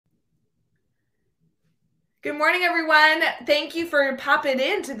Good morning, everyone. Thank you for popping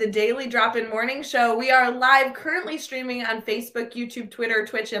in to the Daily Drop-In Morning Show. We are live currently streaming on Facebook, YouTube, Twitter,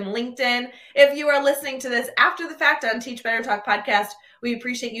 Twitch, and LinkedIn. If you are listening to this after the fact on Teach Better Talk podcast, we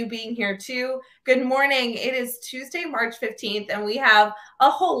appreciate you being here too. Good morning. It is Tuesday, March 15th, and we have a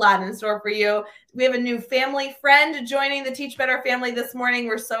whole lot in store for you. We have a new family friend joining the Teach Better family this morning.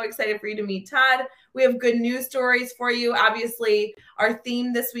 We're so excited for you to meet Todd. We have good news stories for you. Obviously, our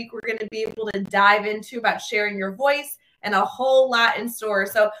theme this week, we're going to be able to dive into about sharing your voice and a whole lot in store.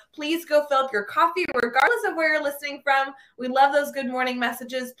 So please go fill up your coffee, regardless of where you're listening from. We love those good morning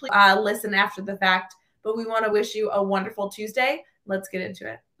messages. Please listen after the fact, but we want to wish you a wonderful Tuesday. Let's get into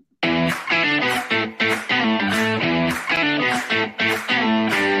it.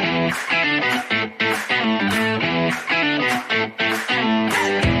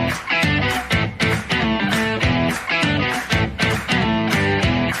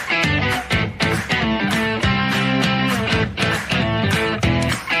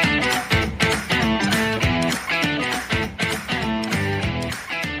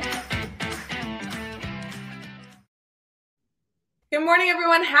 Good morning,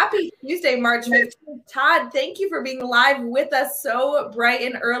 everyone. Happy Tuesday, March 15th. Todd, thank you for being live with us so bright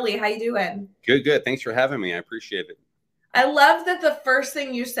and early. How you doing? Good. Thanks for having me. I appreciate it. I love that the first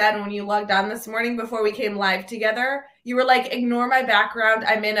thing you said when you logged on this morning before we came live together, you were like, ignore my background.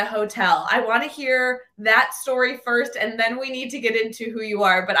 I'm in a hotel. I want to hear that story first, and then we need to get into who you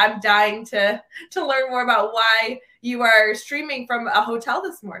are. But I'm dying to learn more about why you are streaming from a hotel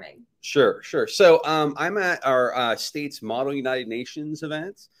this morning. Sure. So I'm at our state's Model United Nations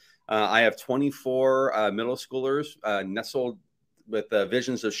event. I have 24 middle schoolers nestled with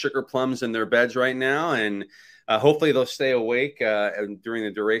visions of sugar plums in their beds right now. And hopefully they'll stay awake during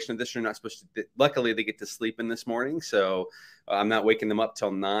the duration of this. They're not supposed to. Luckily, they get to sleep in this morning. So I'm not waking them up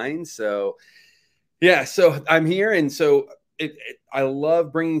till 9. So, yeah, so I'm here. And so I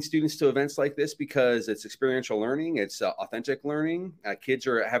love bringing students to events like this because it's experiential learning. It's authentic learning. Kids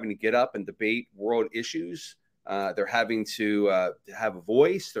are having to get up and debate world issues. They're having to have a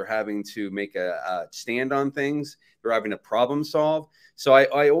voice. They're having to make a stand on things. They're having to problem solve. So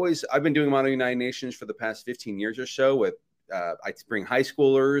I've been doing Model United Nations for the past 15 years or so. With I bring high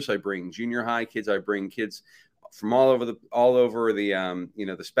schoolers, I bring junior high kids, I bring kids from all over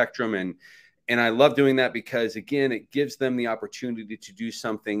the spectrum, and I love doing that because, again, it gives them the opportunity to do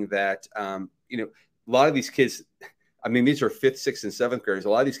something that, a lot of these kids, I mean, these are 5th, 6th, and 7th graders. A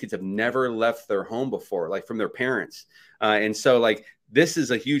lot of these kids have never left their home before, like from their parents. And so, like, this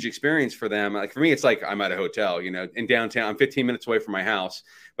is a huge experience for them. Like, for me, it's like I'm at a hotel, in downtown. I'm 15 minutes away from my house.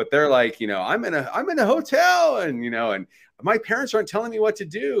 But they're like, I'm in a hotel, and my parents aren't telling me what to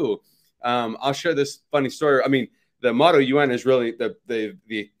do. I'll share this funny story. I mean, the motto UN is really the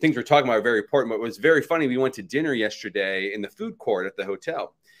things we're talking about are very important. But it was very funny. We went to dinner yesterday in the food court at the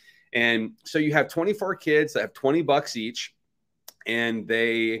hotel. And so you have 24 kids that have $20 each, and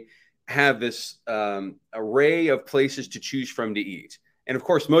they have this array of places to choose from to eat. And of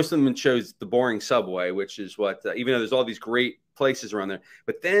course, most of them chose the boring Subway, which is what, even though there's all these great places around there.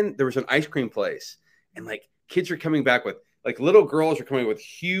 But then there was an ice cream place, and like kids are coming back with, like, little girls are coming with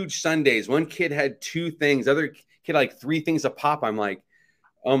huge sundaes. One kid had 2 things, other kid like 3 things a pop. I'm like,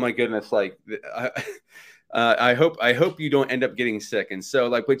 oh my goodness, like I hope you don't end up getting sick. And so,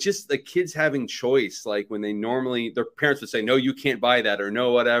 like, but just the kids having choice, like when they normally, their parents would say, no, you can't buy that, or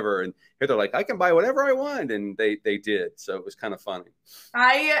no, whatever. And here they're like, I can buy whatever I want. And they did. So it was kind of funny.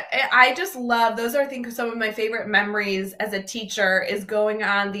 I just love, those are, I think, some of my favorite memories as a teacher is going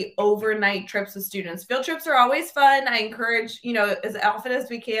on the overnight trips with students. Field trips are always fun. I encourage, as often as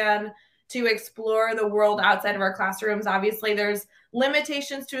we can to explore the world outside of our classrooms. Obviously, there's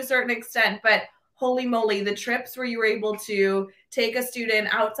limitations to a certain extent, but holy moly, the trips where you were able to take a student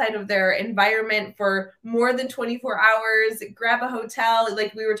outside of their environment for more than 24 hours, grab a hotel,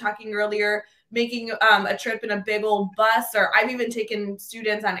 like we were talking earlier, making a trip in a big old bus, or I've even taken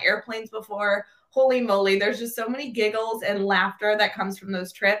students on airplanes before. Holy moly, there's just so many giggles and laughter that comes from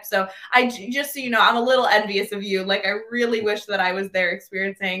those trips. So just so you know, I'm a little envious of you. Like, I really wish that I was there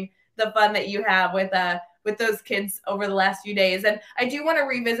experiencing the fun that you have with those kids over the last few days. And I do want to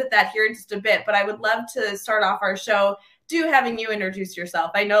revisit that here in just a bit, but I would love to start off our show having you introduce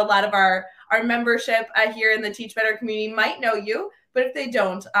yourself. I know a lot of our membership here in the Teach Better community might know you, but if they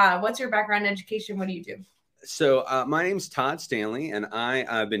don't, what's your background in education? What do you do? So my name's Todd Stanley, and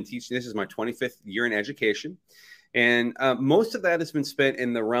I've been teaching. This is my 25th year in education. And most of that has been spent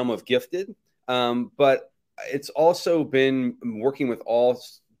in the realm of gifted, but it's also been working with all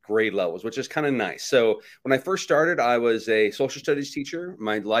grade levels, which is kind of nice. So when I first started, I was a social studies teacher.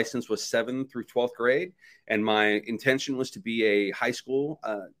 My license was 7th through 12th grade, and my intention was to be a high school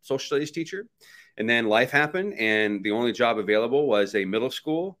social studies teacher. And then life happened, and the only job available was a middle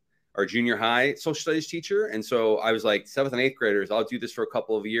school or junior high social studies teacher. And so I was like, 7th and 8th graders, I'll do this for a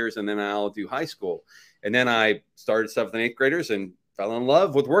couple of years, and then I'll do high school. And then I started 7th and 8th graders and fell in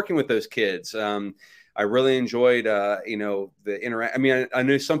love with working with those kids. I really enjoyed, the interact. I mean, I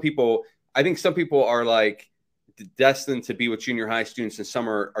know some people, I think some people are like destined to be with junior high students, and some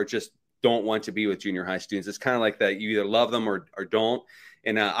are just don't want to be with junior high students. It's kind of like that. You either love them or don't.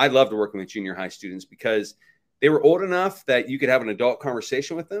 And I loved working with junior high students because they were old enough that you could have an adult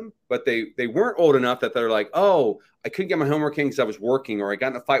conversation with them, but they weren't old enough that they're like, oh, I couldn't get my homework in because I was working, or I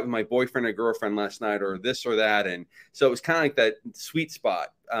got in a fight with my boyfriend or girlfriend last night, or this or that. And so it was kind of like that sweet spot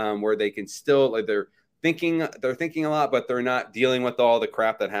where they can still, like, they're thinking a lot, but they're not dealing with all the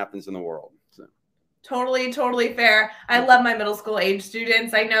crap that happens in the world. So. Totally fair. I love my middle school age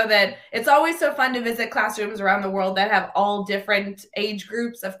students. I know that it's always so fun to visit classrooms around the world that have all different age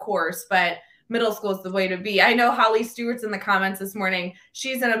groups, of course, but middle school is the way to be. I know Holly Stewart's in the comments this morning.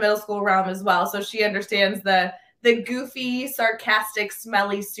 She's in a middle school realm as well, so she understands the goofy, sarcastic,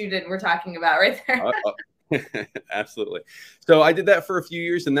 smelly student we're talking about right there. Absolutely. So I did that for a few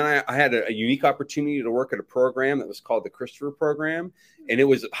years, and then I had a unique opportunity to work at a program that was called the Christopher Program, and it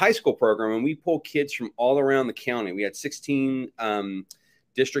was a high school program, and we pulled kids from all around the county. We had 16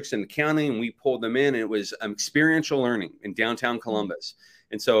 districts in the county, and we pulled them in, and it was experiential learning in downtown Columbus.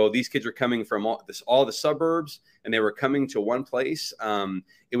 And so these kids were coming from all the suburbs, and they were coming to one place.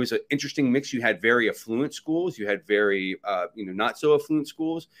 It was an interesting mix. You had very affluent schools. You had very, not so affluent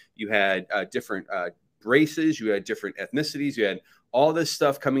schools. You had different races. You had different ethnicities. You had all this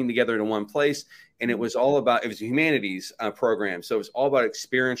stuff coming together in one place. And it was all about, it was a humanities program. So it was all about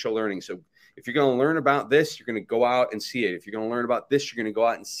experiential learning. So if you're going to learn about this, you're going to go out and see it. If you're going to learn about this, you're going to go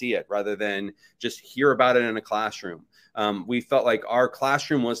out and see it rather than just hear about it in a classroom. We felt like our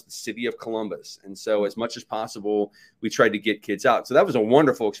classroom was the city of Columbus. And so as much as possible, we tried to get kids out. So that was a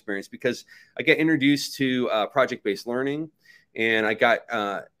wonderful experience because I got introduced to project-based learning, and I got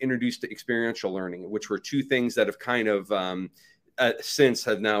introduced to experiential learning, which were two things that have kind of since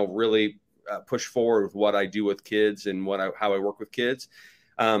have now really pushed forward with what I do with kids and how I work with kids.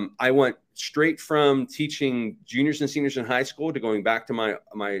 I went straight from teaching juniors and seniors in high school to going back to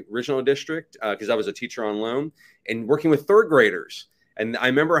my original district because I was a teacher on loan and working with third graders. And I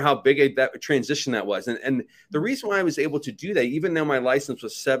remember how big that transition that was. And the reason why I was able to do that, even though my license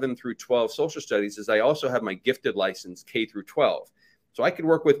was 7 through 12 social studies, is I also have my gifted license K through 12. So I could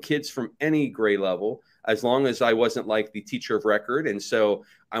work with kids from any grade level as long as I wasn't like the teacher of record. And so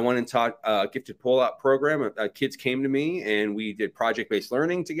I went and taught a gifted pull-out program. Kids came to me and we did project-based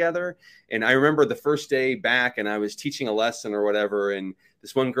learning together. And I remember the first day back and I was teaching a lesson or whatever. And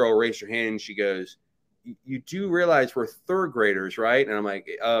this one girl raised her hand and she goes, "You do realize we're third graders, right?" And I'm like,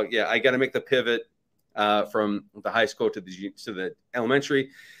 "Oh yeah, I got to make the pivot from the high school to the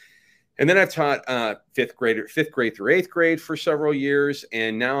elementary." And then I've taught fifth grade through 8th grade for several years.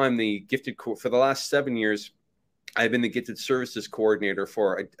 And now I'm the gifted for the last 7 years. I've been the gifted services coordinator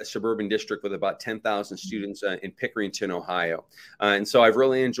for a suburban district with about 10,000 students in Pickerington, Ohio. And so I've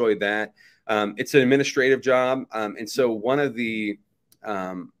really enjoyed that. It's an administrative job. And so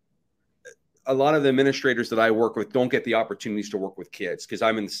a lot of the administrators that I work with don't get the opportunities to work with kids because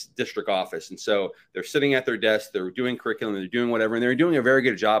I'm in the district office. And so they're sitting at their desk, they're doing curriculum, they're doing whatever, and they're doing a very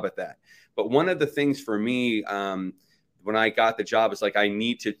good job at that. But one of the things for me, when I got the job is like, I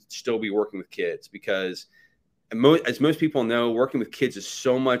need to still be working with kids because as most people know, working with kids is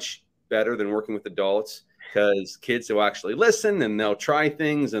so much better than working with adults because kids will actually listen and they'll try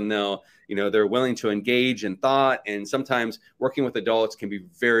things and they're willing to engage in thought. And sometimes working with adults can be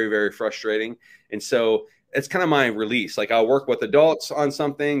very, very frustrating. And so it's kind of my release. Like I'll work with adults on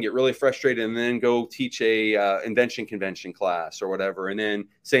something, get really frustrated, and then go teach a invention convention class or whatever. And then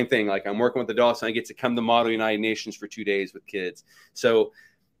same thing, like I'm working with adults and I get to come to Model United Nations for 2 days with kids. So,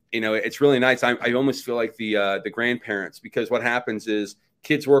 it's really nice. I almost feel like the grandparents because what happens is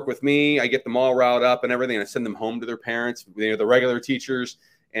kids work with me. I get them all riled up and everything. I send them home to their parents, the regular teachers,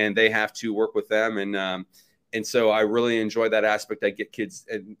 and they have to work with them. And so I really enjoy that aspect. I get kids,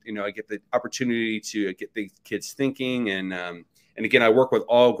 and I get the opportunity to get the kids thinking. And again, I work with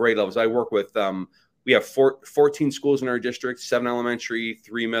all grade levels. I work with we have 14 schools in our district: 7 elementary,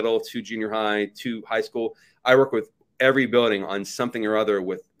 3 middle, 2 junior high, 2 high school. I work with every building on something or other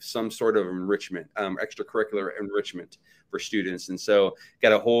with some sort of enrichment, extracurricular enrichment for students. And so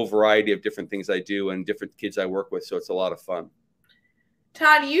got a whole variety of different things I do and different kids I work with. So it's a lot of fun.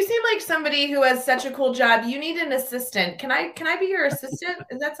 Todd, you seem like somebody who has such a cool job. You need an assistant. Can I be your assistant?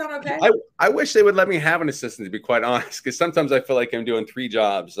 Does that sound okay? I wish they would let me have an assistant, to be quite honest, because sometimes I feel like I'm doing 3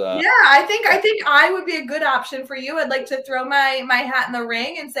 jobs. Yeah, I think I would be a good option for you. I'd like to throw my hat in the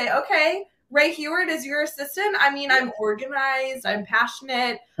ring and say, okay, Ray Hughart is your assistant. I mean, I'm organized, I'm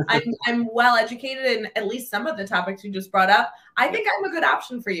passionate, I'm well educated in at least some of the topics you just brought up. I think I'm a good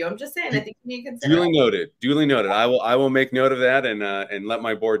option for you. I'm just saying, I think you need to consider Duly it. noted. Duly noted. I will make note of that and let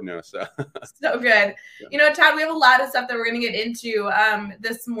my board know. So So good. You know, Todd, we have a lot of stuff that we're going to get into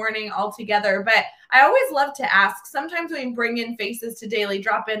this morning all together. But I always love to ask, sometimes when we bring in faces to Daily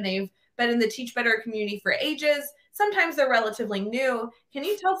Drop-In, they've been in the Teach Better community for ages. Sometimes they're relatively new. Can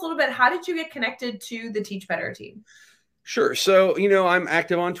you tell us a little bit, how did you get connected to the Teach Better team? Sure. So, I'm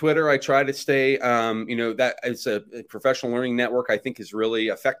active on Twitter. I try to stay, that it's a professional learning network, I think is really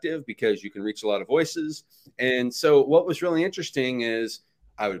effective because you can reach a lot of voices. And so what was really interesting is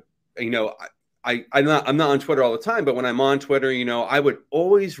I would, I'm not on Twitter all the time, but when I'm on Twitter, I would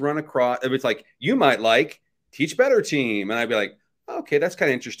always run across, it was like, you might like Teach Better team. And I'd be like, okay, that's kind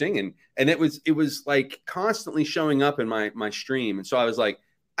of interesting. And it was like constantly showing up in my stream. And so I was like,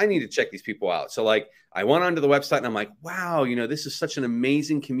 I need to check these people out. So like I went onto the website and I'm like, wow, this is such an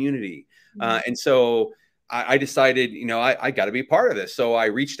amazing community. And so I decided, I got to be part of this. So I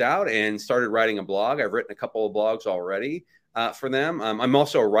reached out and started writing a blog. I've written a couple of blogs already for them. I'm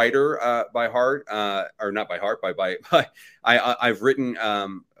also a writer by heart, or not by heart, I've written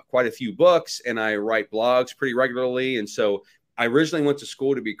quite a few books and I write blogs pretty regularly. And so I originally went to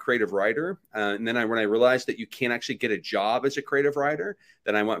school to be a creative writer. And then when I realized that you can't actually get a job as a creative writer,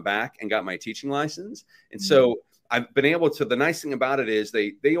 then I went back and got my teaching license. And so I've been able to, the nice thing about it is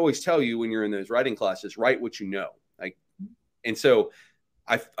they always tell you when you're in those writing classes, write what you know. And so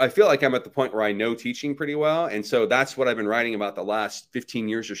I feel like I'm at the point where I know teaching pretty well. And so that's what I've been writing about the last 15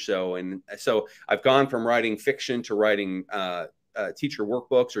 years or so. And so I've gone from writing fiction to writing teacher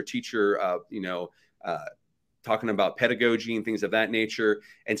workbooks or teacher, talking about pedagogy and things of that nature.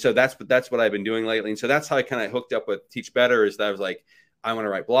 And so that's what I've been doing lately. And so that's how I kind of hooked up with Teach Better, is that I was like, I want to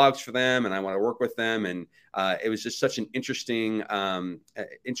write blogs for them and I want to work with them. And it was just such an interesting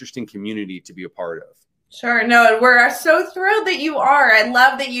community to be a part of. Sure. No, we're so thrilled that you are. I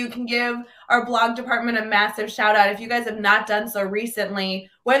love that you can give our blog department a massive shout out. If you guys have not done so recently,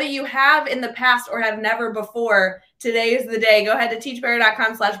 whether you have in the past or have never before, today is the day. Go ahead to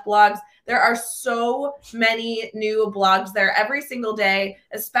teachbetter.com/blogs. There are so many new blogs there every single day,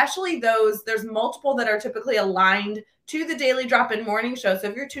 especially there's multiple that are typically aligned to the Daily Drop-In Morning Show. So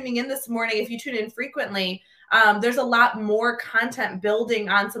if you're tuning in this morning, if you tune in frequently, there's a lot more content building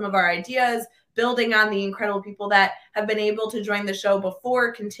on some of our ideas, building on the incredible people that have been able to join the show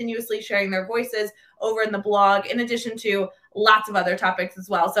before, continuously sharing their voices over in the blog, in addition to lots of other topics as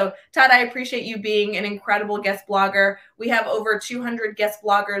well. So Todd, I appreciate you being an incredible guest blogger. We have over 200 guest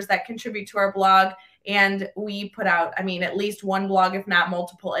bloggers that contribute to our blog, and we put out, at least one blog, if not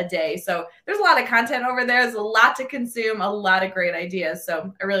multiple a day. So there's a lot of content over there. There's a lot to consume, a lot of great ideas.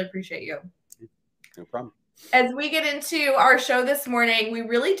 So I really appreciate you. No problem. As we get into our show this morning, we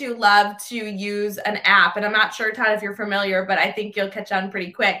really do love to use an app. And I'm not sure, Todd, if you're familiar, but I think you'll catch on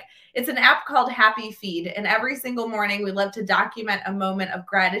pretty quick. It's an app called Happy Feed. And every single morning, we love to document a moment of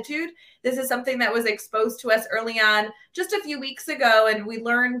gratitude. This is something that was exposed to us early on just a few weeks ago. And we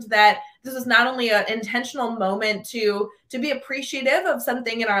learned that this is not only an intentional moment to be appreciative of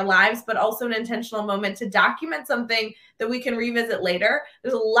something in our lives, but also an intentional moment to document something that we can revisit later.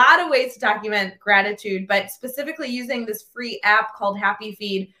 There's a lot of ways to document gratitude, but specifically using this free app called Happy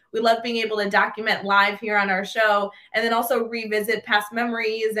Feed, we love being able to document live here on our show and then also revisit past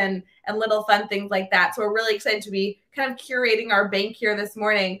memories and little fun things like that. So we're really excited to be kind of curating our bank here this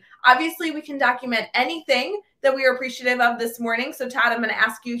morning. Obviously, we can document anything that we are appreciative of this morning. So Todd, I'm going to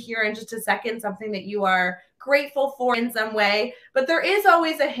ask you here in just a second something that you are grateful for in some way, but there is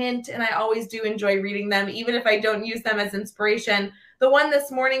always a hint, and I always do enjoy reading them, even if I don't use them as inspiration. The one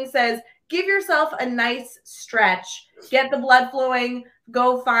this morning says, give yourself a nice stretch, get the blood flowing,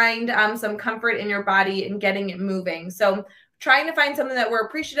 go find some comfort in your body and getting it moving. So trying to find something that we're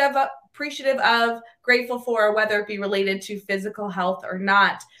appreciative of, grateful for, whether it be related to physical health or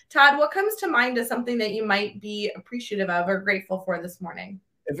not. Todd, what comes to mind as something that you might be appreciative of or grateful for this morning?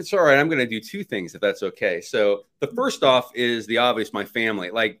 If it's all right, I'm going to do 2 things, if that's okay. So the first off is the obvious, my family.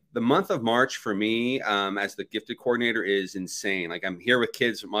 Like the month of March for me, as the gifted coordinator, is insane. Like I'm here with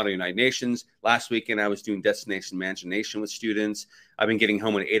kids at Model United Nations. Last weekend, I was doing Destination Imagination with students. I've been getting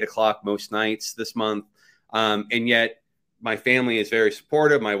home at 8 o'clock most nights this month. And yet my family is very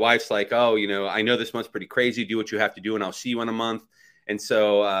supportive. My wife's like, oh, I know this month's pretty crazy. Do what you have to do, and I'll see you in a month. And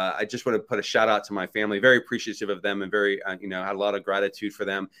so I just want to put a shout out to my family. Very appreciative of them, and very, had a lot of gratitude for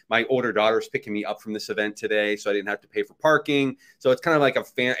them. My older daughter's picking me up from this event today, so I didn't have to pay for parking. So it's kind of like a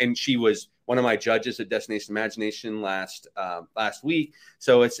fan, and she was one of my judges at Destination Imagination last week.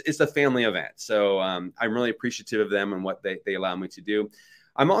 So it's a family event. So I'm really appreciative of them and what they allow me to do.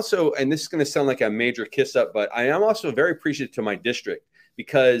 I'm also, and this is going to sound like a major kiss up, but I am also very appreciative to my district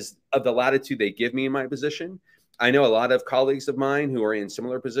because of the latitude they give me in my position. I know a lot of colleagues of mine who are in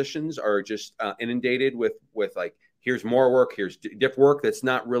similar positions are just inundated with like, here's more work, here's different work that's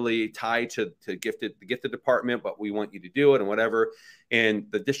not really tied to the gifted department, but we want you to do it and whatever. And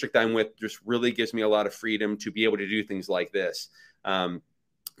the district I'm with just really gives me a lot of freedom to be able to do things like this, to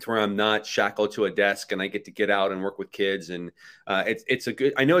where I'm not shackled to a desk and I get out and work with kids. And I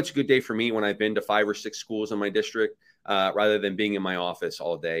know it's a good day for me when I've been to 5 or 6 schools in my district, rather than being in my office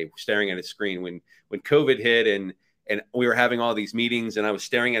all day staring at a screen. When COVID hit and we were having all these meetings and I was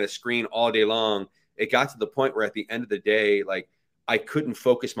staring at a screen all day long, it got to the point where at the end of the day, like I couldn't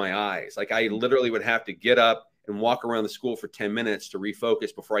focus my eyes. Like I literally would have to get up and walk around the school for 10 minutes to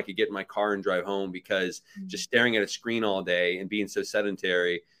refocus before I could get in my car and drive home, because just staring at a screen all day and being so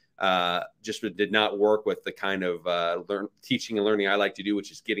sedentary just did not work with the kind of teaching and learning I like to do,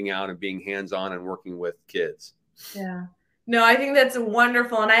 which is getting out and being hands-on and working with kids. Yeah. No, I think that's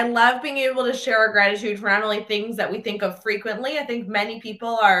wonderful. And I love being able to share our gratitude for not only things that we think of frequently. I think many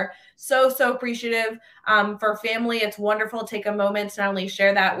people are so appreciative for family. It's wonderful to take a moment to not only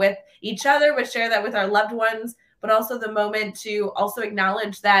share that with each other, but share that with our loved ones, but also the moment to also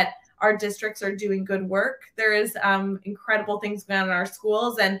acknowledge that our districts are doing good work. There is incredible things going on in our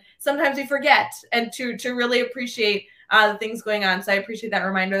schools, and sometimes we forget and to really appreciate the things going on. So I appreciate that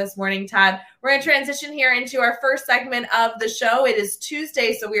reminder this morning, Todd. We're going to transition here into our first segment of the show. It is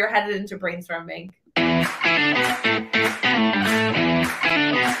Tuesday, so we are headed into brainstorming. You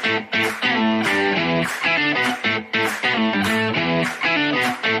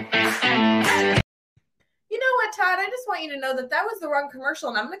know what, Todd? I just want you to know that was the wrong commercial,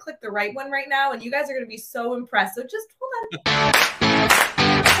 and I'm going to click the right one right now, and you guys are going to be so impressed. So just hold on.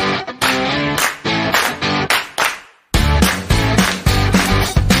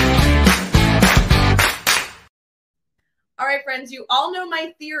 All right, friends, you all know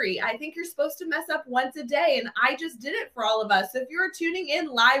my theory. I think you're supposed to mess up once a day, and I just did it for all of us. So if you're tuning in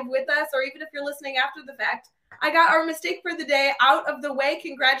live with us, or even if you're listening after the fact, I got our mistake for the day out of the way.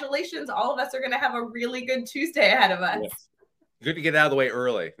 Congratulations. All of us are going to have a really good Tuesday ahead of us. Yes. Good to get out of the way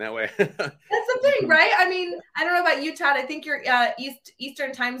early. That way. That's the thing, right? I mean, I don't know about you, Todd. I think you're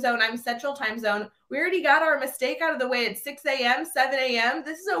Eastern time zone. I'm Central time zone. We already got our mistake out of the way at 6 a.m., 7 a.m.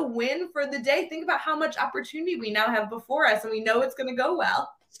 This is a win for the day. Think about how much opportunity we now have before us, and we know it's going to go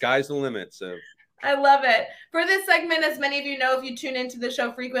well. Sky's the limit. So I love it. For this segment, as many of you know, if you tune into the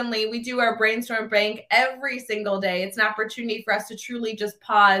show frequently, we do our brainstorm bank every single day. It's an opportunity for us to truly just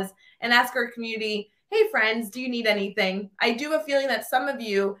pause and ask our community, hey, friends, do you need anything? I do have a feeling that some of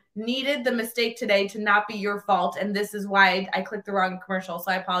you needed the mistake today to not be your fault, and this is why I clicked the wrong commercial,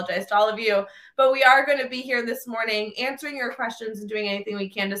 so I apologize to all of you. But we are going to be here this morning answering your questions and doing anything we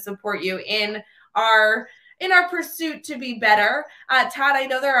can to support you in our pursuit to be better. Todd, I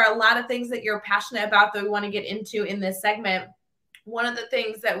know there are a lot of things that you're passionate about that we want to get into in this segment. One of the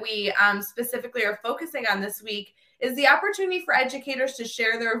things that we specifically are focusing on this week is the opportunity for educators to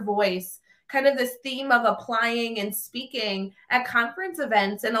share their voice, kind of this theme of applying and speaking at conference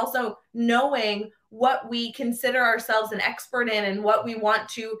events, and also knowing what we consider ourselves an expert in and what we want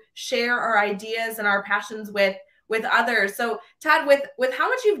to share our ideas and our passions with others. So Todd, with how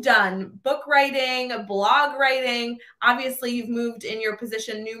much you've done, book writing, blog writing, obviously you've moved in your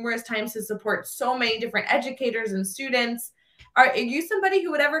position numerous times to support so many different educators and students. Are you somebody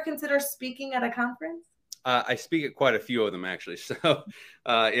who would ever consider speaking at a conference? I speak at quite a few of them, actually. So,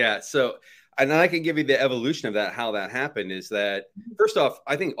 yeah. So, and I can give you the evolution of that, how that happened is that, first off,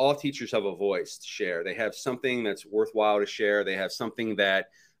 I think all teachers have a voice to share. They have something that's worthwhile to share. They have something that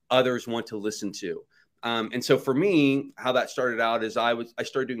others want to listen to. And so for me, how that started out is I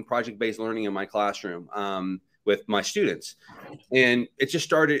started doing project-based learning in my classroom with my students. And it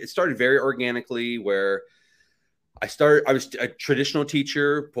started very organically, where I was a traditional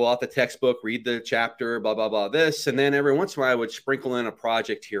teacher, pull out the textbook, read the chapter, blah, blah, blah, this. And then every once in a while I would sprinkle in a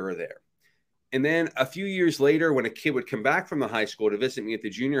project here or there. And then a few years later, when a kid would come back from the high school to visit me at the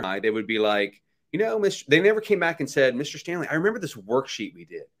junior high, they would be like, they never came back and said, Mr. Stanley, I remember this worksheet we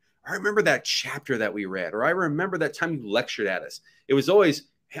did. I remember that chapter that we read, or I remember that time you lectured at us. It was always,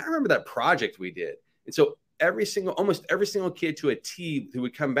 hey, I remember that project we did. And so almost every single kid to a T who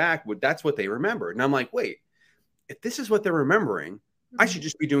would come back, that's what they remembered. And I'm like, wait, if this is what they're remembering, I should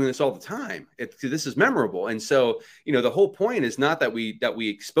just be doing this all the time. This is memorable. And so, the whole point is not that we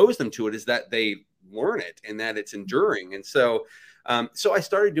expose them to it, is that they learn it and that it's enduring. And so, so I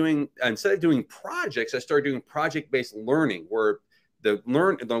started doing, instead of doing projects, I started doing project-based learning, where the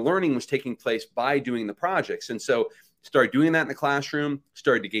learning was taking place by doing the projects. And so started doing that in the classroom,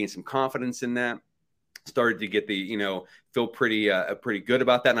 started to gain some confidence in that, started to get feel pretty good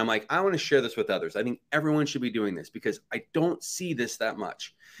about that. And I'm like, I want to share this with others. I think everyone should be doing this because I don't see this that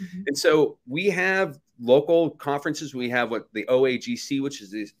much. Mm-hmm. And so we have local conferences. We have what the OAGC, which is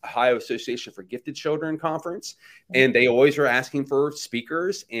the Ohio Association for Gifted Children conference. Mm-hmm. And they always are asking for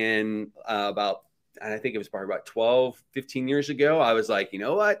speakers. And I think it was probably about 12, 15 years ago, I was like, you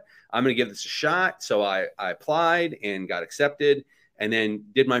know what, I'm going to give this a shot. So I applied and got accepted, and then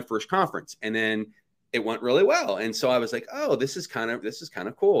did my first conference. And then it went really well. And so I was like, oh, this is kind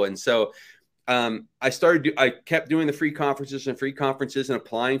of cool. And so I kept doing the free conferences and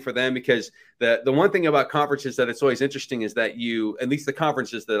applying for them, because the one thing about conferences that it's always interesting is that at least the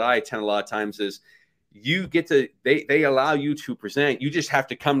conferences that I attend a lot of times, is you get to, they allow you to present. You just have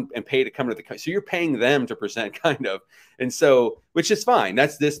to come and pay to come to so you're paying them to present, kind of. And so, which is fine.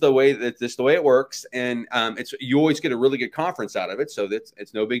 That's the way it works. And you always get a really good conference out of it. So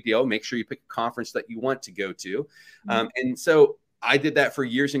it's no big deal. Make sure you pick a conference that you want to go to. Mm-hmm. And so I did that for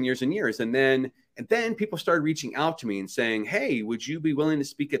years and years and years. And then people started reaching out to me and saying, hey, would you be willing to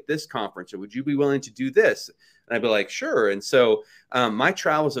speak at this conference? Or would you be willing to do this? And I'd be like, sure. And so my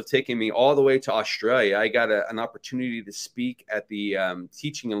travels have taken me all the way to Australia. I got an opportunity to speak at the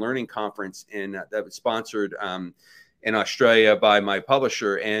Teaching and Learning Conference that was sponsored in Australia by my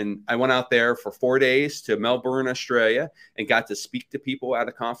publisher. And I went out there for 4 days to Melbourne, Australia, and got to speak to people at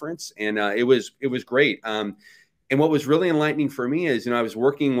a conference. And it was great. And what was really enlightening for me is, I was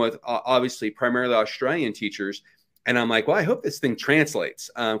working with obviously primarily Australian teachers. And I'm like, well, I hope this thing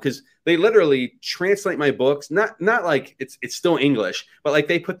translates, because they literally translate my books. Not like it's still English, but like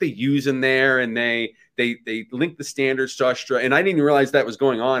they put the U's in there, and they link the standards to Australia. And I didn't realize that was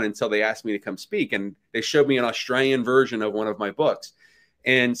going on until they asked me to come speak, and they showed me an Australian version of one of my books.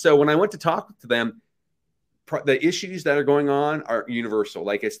 And so when I went to talk to them, the issues that are going on are universal.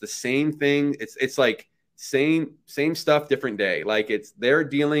 Like, it's the same thing. It's like same stuff, different day. Like, they're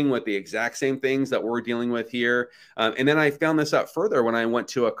dealing with the exact same things that we're dealing with here. And then I found this out further when I went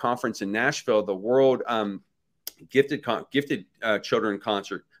to a conference in Nashville, the World Gifted Children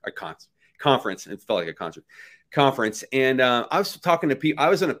Conference. It felt like a concert conference. And I was talking to people. I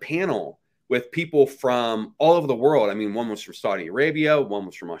was in a panel with people from all over the world. I mean, one was from Saudi Arabia, one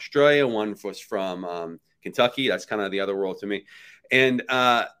was from Australia, one was from Kentucky. That's kind of the other world to me. And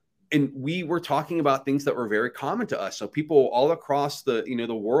we were talking about things that were very common to us. So people all across the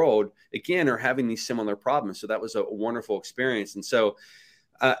world, again, are having these similar problems. So that was a wonderful experience. And so,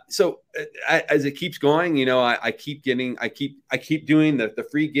 as it keeps going, I keep doing the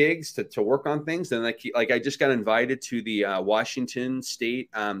free gigs to work on things. And I just got invited to the Washington State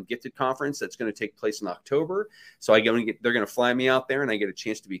Gifted Conference that's going to take place in October. So they're going to fly me out there, and I get a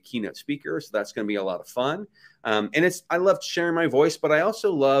chance to be a keynote speaker. So that's going to be a lot of fun. And I love sharing my voice, but I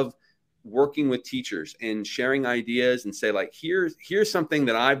also love working with teachers and sharing ideas and say, like, here's something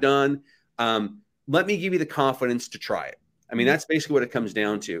that I've done. Let me give you the confidence to try it. I mean, that's basically what it comes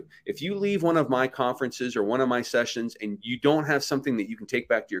down to. If you leave one of my conferences or one of my sessions and you don't have something that you can take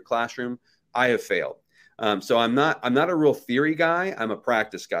back to your classroom, I have failed. So I'm not a real theory guy. I'm a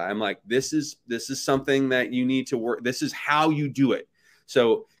practice guy. I'm like, this is something that you need to work. This is how you do it.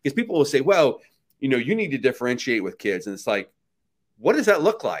 So, because people will say, well, you need to differentiate with kids. And it's like, what does that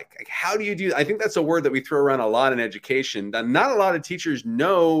look like? Like, how do you do that? I think that's a word that we throw around a lot in education. That not a lot of teachers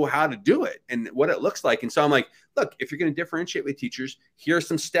know how to do it and what it looks like. And so I'm like, look, if you're going to differentiate with teachers, here are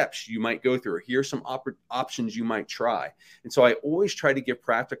some steps you might go through, or here are some options you might try. And so I always try to give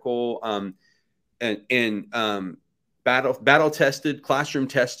practical battle tested, classroom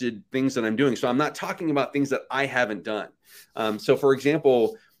tested things that I'm doing. So I'm not talking about things that I haven't done. So for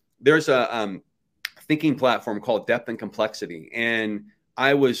example, there's a thinking platform called Depth and Complexity. And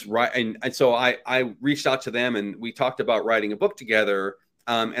I was right. And so I reached out to them, and we talked about writing a book together.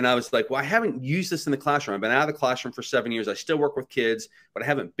 And I was like, well, I haven't used this in the classroom. I've been out of the classroom for 7 years. I still work with kids, but I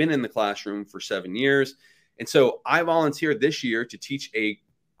haven't been in the classroom for 7 years. And so I volunteered this year to teach a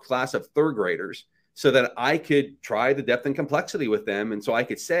class of third graders so that I could try the depth and complexity with them. And so I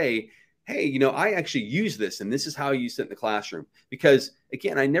could say, hey, I actually use this, and this is how I use it in the classroom. Because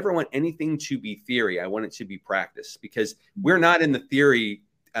again, I never want anything to be theory. I want it to be practice, because we're not in the theory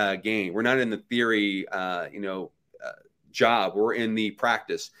game. We're not in the theory, job. We're in the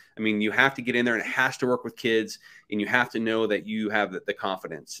practice. I mean, you have to get in there, and it has to work with kids. and you have to know that you have the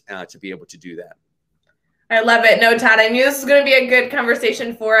confidence to be able to do that. I love it. No, Todd, I knew this was going to be a good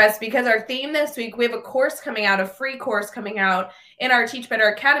conversation for us because our theme this week, we have a course coming out, a free course coming out in our Teach Better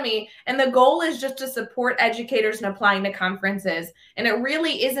Academy. And the goal is just to support educators in applying to conferences. And it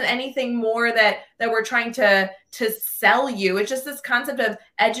really isn't anything more that we're trying to sell you. It's just this concept of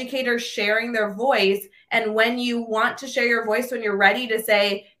educators sharing their voice. And when you want to share your voice, when you're ready to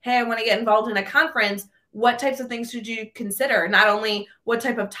say, hey, I want to get involved in a conference, what types of things should you consider? Not only what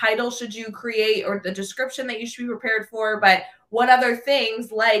type of title should you create or the description that you should be prepared for, but what other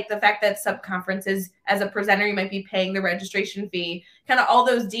things, like the fact that sub-conferences, as a presenter, you might be paying the registration fee, kind of all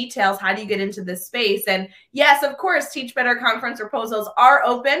those details. How do you get into this space? And yes, of course, Teach Better conference proposals are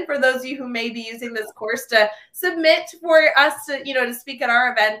open for those of you who may be using this course to submit for us to, to speak at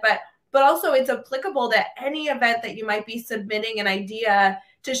our event, but also it's applicable to any event that you might be submitting an idea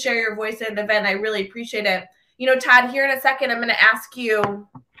to share your voice at an event. I really appreciate it. Todd, here in a second, I'm going to ask you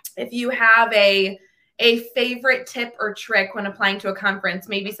if you have a favorite tip or trick when applying to a conference,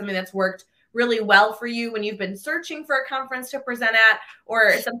 maybe something that's worked really well for you when you've been searching for a conference to present at,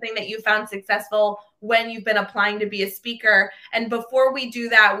 or something that you found successful when you've been applying to be a speaker. And before we do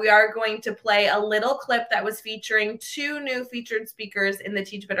that, we are going to play a little clip that was featuring 2 new featured speakers in the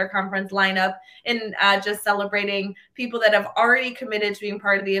Teach Better conference lineup, and just celebrating people that have already committed to being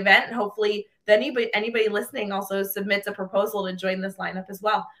part of the event. And hopefully anybody listening also submits a proposal to join this lineup as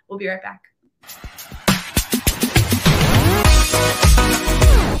well. We'll be right back.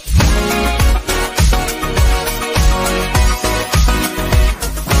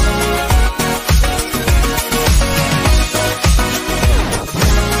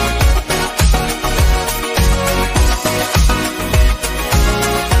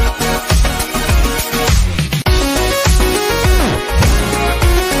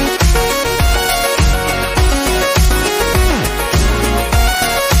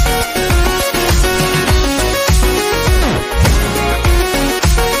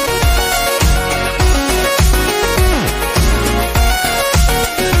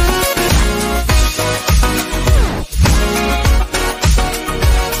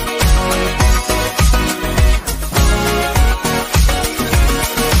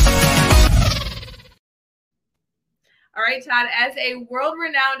 All right, Todd, as a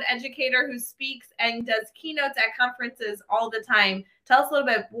world-renowned educator who speaks and does keynotes at conferences all the time, tell us a little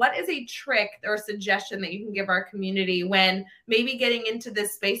bit, what is a trick or suggestion that you can give our community when maybe getting into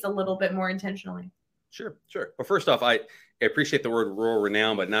this space a little bit more intentionally? Sure. Well, first off, I appreciate the word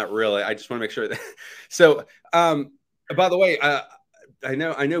world-renowned, but not really. I just want to make sure that. So, by the way, I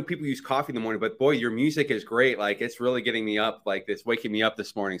know people use coffee in the morning, but boy, your music is great. Like, it's really getting me up, like it's waking me up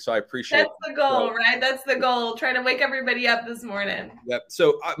this morning. So I appreciate That's the goal, right? That's the goal. Trying to wake everybody up this morning. Yep.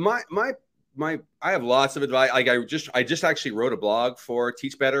 So I have lots of advice. Like I just actually wrote a blog for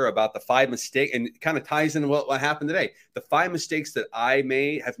Teach Better about the 5 mistakes, and it kind of ties into what happened today. The 5 mistakes that I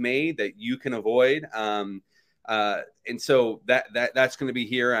have made that you can avoid. And so that's going to be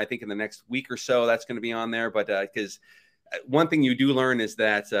here, I think, in the next week or so. That's going to be on there, but because one thing you do learn is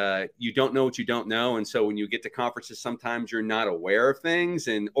that you don't know what you don't know. And so when you get to conferences, sometimes you're not aware of things,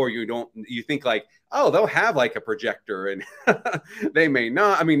 or you think like, oh, they'll have like a projector, and they may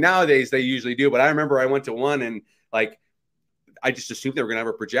not. I mean, nowadays they usually do, but I remember I went to one and like, I just assumed they were going to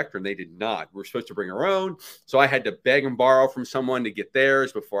have a projector, and they did not. We're supposed to bring our own. So I had to beg and borrow from someone to get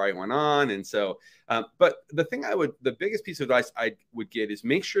theirs before I went on. And so, but the biggest piece of advice I would get is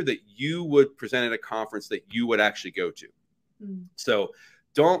make sure that you would present at a conference that you would actually go to. So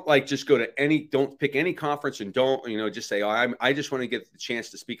don't just go to don't pick any conference, and don't, just say, oh, I just want to get the chance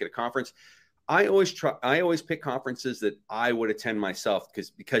to speak at a conference. I always pick conferences that I would attend myself,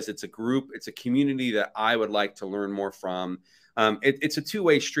 because it's a group, it's a community that I would like to learn more from. It's a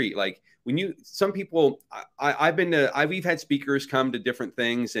two-way street. Like some people, we've had speakers come to different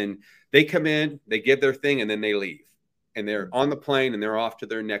things, and they come in, they give their thing, and then they leave, and they're on the plane and they're off to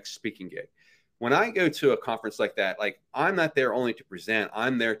their next speaking gig. When I go to a conference like that, like, I'm not there only to present,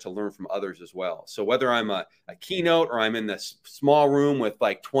 I'm there to learn from others as well. So whether I'm a keynote or I'm in this small room with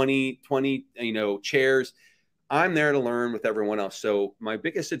like 20, chairs, I'm there to learn with everyone else. So my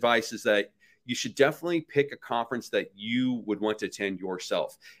biggest advice is that you should definitely pick a conference that you would want to attend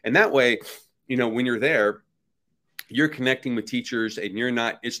yourself. And that way, when you're there, you're connecting with teachers, and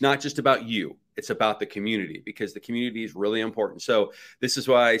it's not just about you. It's about the community, because the community is really important. So this is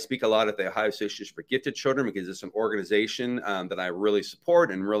why I speak a lot at the Ohio Association for Gifted Children, because it's an organization that I really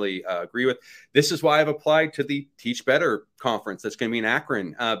support and really agree with. This is why I've applied to the Teach Better conference that's going to be in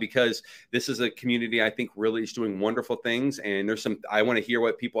Akron, because this is a community I think really is doing wonderful things. And I want to hear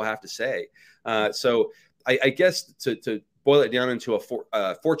what people have to say. So I guess to boil it down into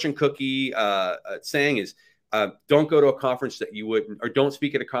a fortune cookie saying is, don't go to a conference that you wouldn't, or don't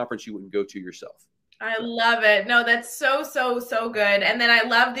speak at a conference you wouldn't go to yourself. I love it. No, that's so, so, so good. And then I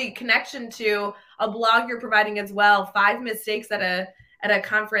love the connection to a blog you're providing as well. 5 mistakes at a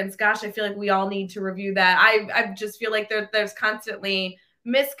conference. Gosh, I feel like we all need to review that. I just feel like there's constantly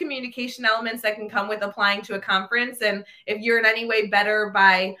miscommunication elements that can come with applying to a conference. And if you're in any way better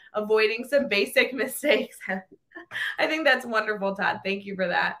by avoiding some basic mistakes, I think that's wonderful, Todd. Thank you for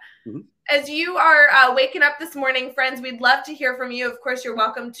that. Mm-hmm. As you are waking up this morning, friends, we'd love to hear from you. Of course, you're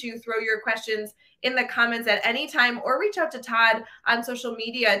welcome to throw your questions in the comments at any time or reach out to Todd on social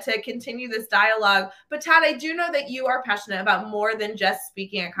media to continue this dialogue. But Todd, I do know that you are passionate about more than just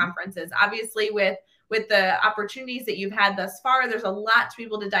speaking at conferences. Obviously, with the opportunities that you've had thus far, there's a lot to be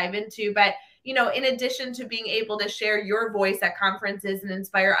able to dive into. But, you know, in addition to being able to share your voice at conferences and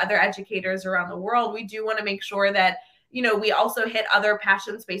inspire other educators around the world, we do want to make sure that, you know, we also hit other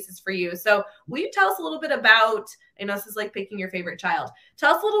passion spaces for you. So will you tell us a little bit about, I know this is like picking your favorite child.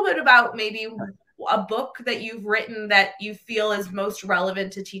 Tell us a little bit about maybe a book that you've written that you feel is most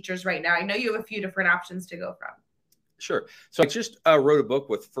relevant to teachers right now. I know you have a few different options to go from. Sure. So I just wrote a book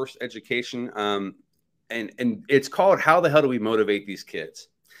with First Education, and it's called How the Hell Do We Motivate These Kids?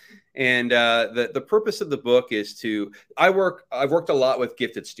 And the purpose of the book is to, I've worked a lot with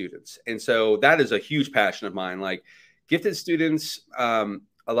gifted students. And so that is a huge passion of mine. Like, gifted students, a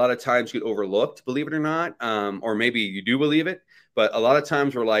lot of times get overlooked, believe it or not, or maybe you do believe it. But a lot of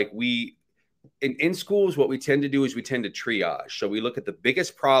times we're like, in schools, what we tend to do is we tend to triage. So we look at the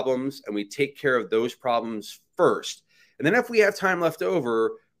biggest problems and we take care of those problems first. And then if we have time left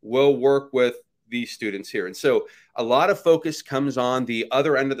over, we'll work with these students here. And so a lot of focus comes on the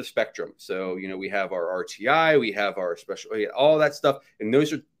other end of the spectrum. So, you know, we have our RTI, we have our special, all that stuff. And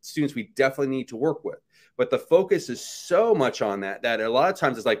those are students we definitely need to work with. But the focus is so much on that a lot of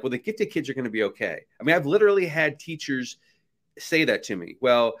times it's like, well, the gifted kids are going to be okay. I mean, I've literally had teachers say that to me.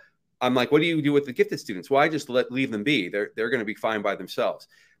 Well, I'm like, what do you do with the gifted students? Well, I just leave them be. They're going to be fine by themselves.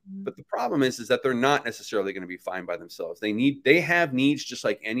 But the problem is that they're not necessarily going to be fine by themselves. They have needs just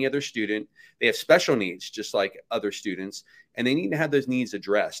like any other student. They have special needs just like other students, and they need to have those needs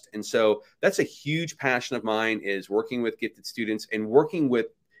addressed. And so that's a huge passion of mine, is working with gifted students and working with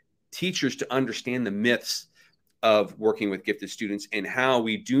teachers to understand the myths of working with gifted students and how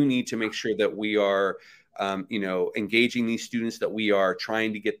we do need to make sure that we are engaging these students, that we are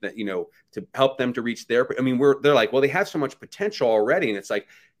trying to get that, to help them to reach their, they're like, well, they have so much potential already. And it's like,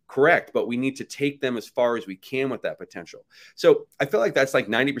 correct, but we need to take them as far as we can with that potential. So I feel like that's like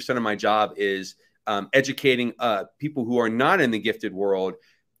 90% of my job is educating people who are not in the gifted world.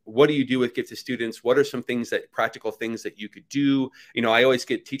 What do you do with gifted students? What are some things practical things that you could do? I always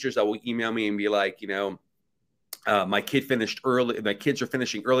get teachers that will email me and be like, my kid finished early. My kids are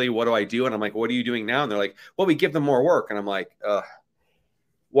finishing early. What do I do? And I'm like, what are you doing now? And they're like, well, we give them more work. And I'm like,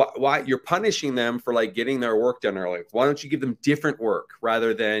 why you're punishing them for like getting their work done early? Why don't you give them different work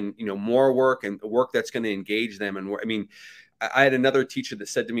rather than, more work and work that's going to engage them? And I had another teacher that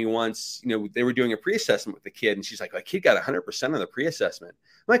said to me once, they were doing a pre-assessment with the kid, and she's like, my kid got 100% of the pre-assessment.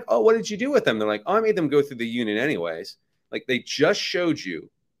 I'm like, oh, what did you do with them? They're like, oh, I made them go through the unit anyways. Like, they just showed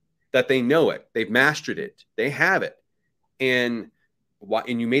you that they know it. They've mastered it. They have it. And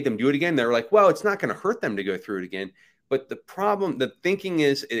you made them do it again. They're like, well, it's not going to hurt them to go through it again. But the problem, the thinking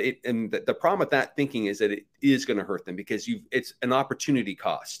is, the problem with that thinking is that it is going to hurt them, because it's an opportunity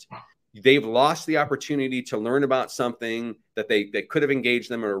cost. They've lost the opportunity to learn about something that they could have engaged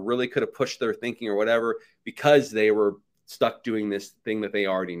them or really could have pushed their thinking or whatever, because they were stuck doing this thing that they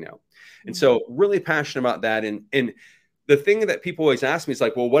already know. And so really passionate about that. And the thing that people always ask me is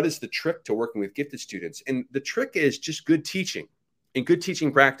like, well, what is the trick to working with gifted students? And the trick is just good teaching and good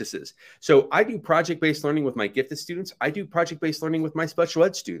teaching practices. So I do project-based learning with my gifted students. I do project-based learning with my special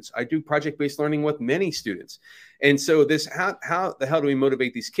ed students. I do project-based learning with many students. And so this, how the hell do we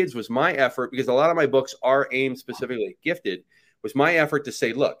motivate these kids, was my effort, because a lot of my books are aimed specifically at gifted, was my effort to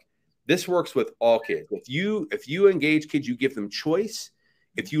say, look, this works with all kids. If you engage kids, you give them choice.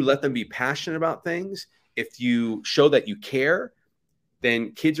 If you let them be passionate about things, if you show that you care,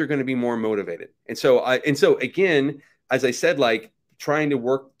 then kids are going to be more motivated. And so again, as I said, like trying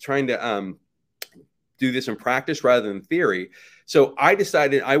to do this in practice rather than theory. So I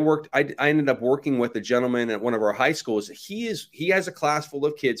decided I ended up working with a gentleman at one of our high schools. He has a class full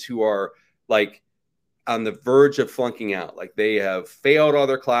of kids who are like on the verge of flunking out. Like, they have failed all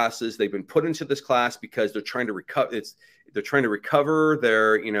their classes. They've been put into this class because they're trying to recover. They're trying to recover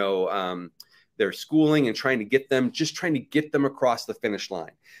their, their schooling and trying to get them across the finish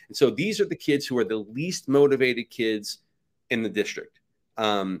line. And so these are the kids who are the least motivated kids in the district.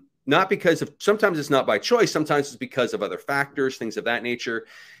 Not because of, sometimes it's not by choice, sometimes it's because of other factors, things of that nature.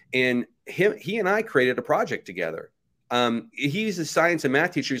 And he and I created a project together. He's a science and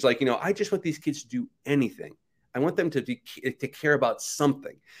math teacher. He's like, I just want these kids to do anything. I want them to care about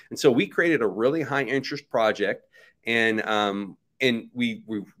something. And so we created a really high interest project, and we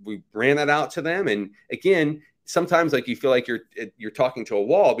ran that out to them. And again, sometimes like you feel like you're talking to a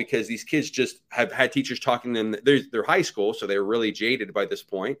wall, because these kids just have had teachers talking to them. They're high school, so they're really jaded by this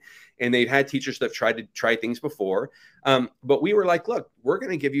point, and they've had teachers that have tried to try things before. But we were like, look, we're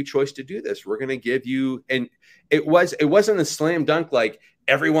going to give you choice to do this. We're going to give you, and it wasn't a slam dunk like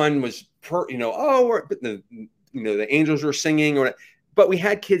everyone was the angels were singing, but we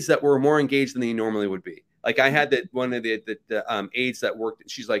had kids that were more engaged than they normally would be. Like I had one of the aides that worked.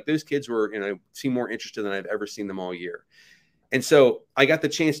 She's like, those kids were, seem more interested than I've ever seen them all year. And so I got the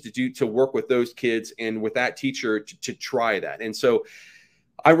chance to work with those kids and with that teacher to try that. And so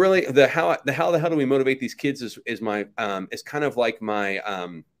I really, how the hell do we motivate these kids is kind of like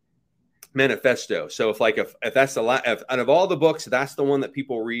my manifesto. So if that's the out of all the books, that's the one that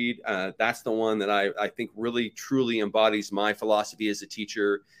people read. That's the one that I think really truly embodies my philosophy as a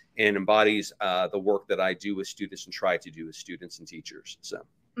teacher, and embodies the work that I do with students and try to do with students and teachers.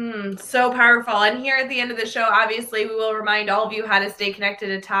 So powerful. And here at the end of the show, obviously, we will remind all of you how to stay connected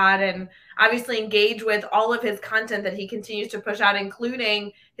to Todd, and obviously engage with all of his content that he continues to push out,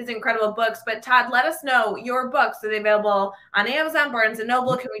 including his incredible books. But Todd, let us know your books. Are they available on Amazon, Barnes &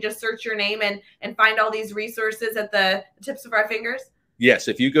 Noble? Can we just search your name and find all these resources at the tips of our fingers? Yes,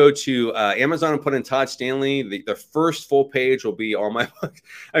 if you go to Amazon and put in Todd Stanley, the first full page will be all my books.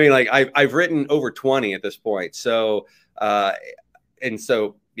 I mean, like I've written over 20 at this point. So,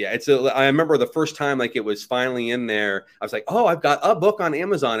 yeah, I remember the first time, like it was finally in there, I was like, oh, I've got a book on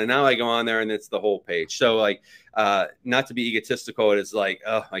Amazon, and now I go on there and it's the whole page. So like, not to be egotistical, it's like,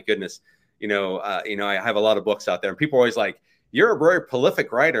 oh my goodness, I have a lot of books out there, and people are always like, you're a very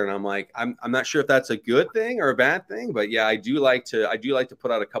prolific writer. And I'm like, I'm not sure if that's a good thing or a bad thing, but yeah, I do like to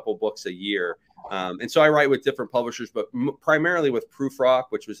put out a couple books a year. And so I write with different publishers, but primarily with Proofrock,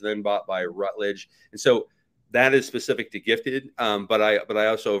 which was then bought by Routledge. And so that is specific to gifted. But I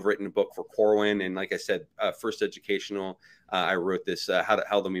also have written a book for Corwin. And like I said, First Educational, I wrote this,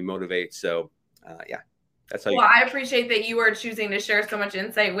 How Do We Motivate? So yeah. Well, I appreciate that you are choosing to share so much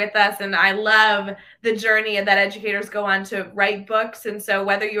insight with us. And I love the journey that educators go on to write books. And so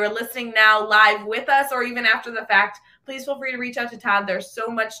whether you are listening now live with us or even after the fact, please feel free to reach out to Todd. There's so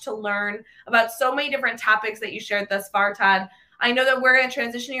much to learn about so many different topics that you shared thus far, Todd. I know that we're going to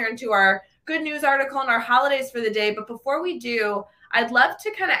transition here into our good news article and our holidays for the day. But before we do, I'd love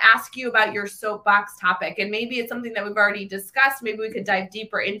to kind of ask you about your soapbox topic. And maybe it's something that we've already discussed. Maybe we could dive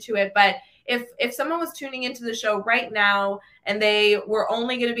deeper into it. But if someone was tuning into the show right now and they were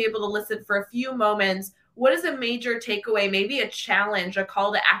only going to be able to listen for a few moments, what is a major takeaway, maybe a challenge, a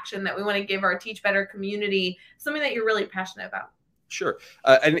call to action that we want to give our Teach Better community, something that you're really passionate about? Sure.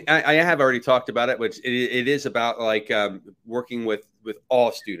 And I have already talked about it, which it is about like working with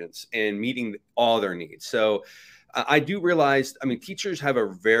all students and meeting all their needs. So I do realize, I mean, teachers have a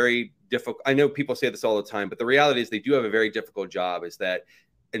very difficult, I know people say this all the time, but the reality is they do have a very difficult job. Is that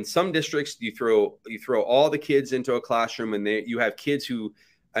in some districts, you throw all the kids into a classroom, and you have kids who,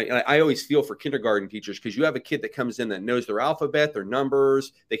 I always feel for kindergarten teachers, because you have a kid that comes in that knows their alphabet, their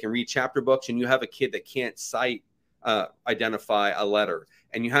numbers, they can read chapter books, and you have a kid that can't identify a letter,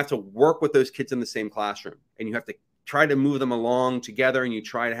 and you have to work with those kids in the same classroom, and you have to try to move them along together, and you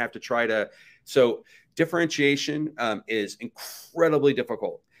have to so differentiation is incredibly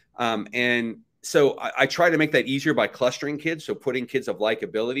difficult, and so I try to make that easier by clustering kids. So putting kids of like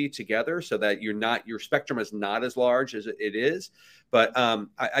ability together so that your spectrum is not as large as it is. But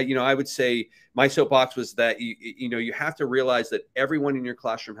I would say my soapbox was that you have to realize that everyone in your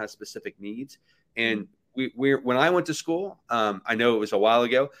classroom has specific needs. And when I went to school, I know it was a while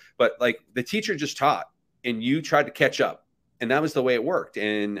ago, but like the teacher just taught and you tried to catch up, and that was the way it worked.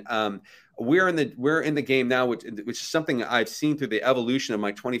 And we're in the game now, which is something I've seen through the evolution of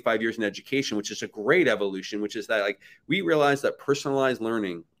my 25 years in education, which is a great evolution, which is that like we realize that personalized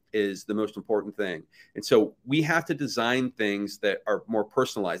learning is the most important thing. And so we have to design things that are more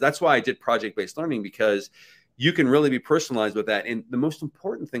personalized. That's why I did project-based learning, because you can really be personalized with that. And the most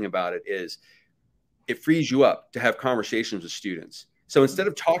important thing about it is it frees you up to have conversations with students. So instead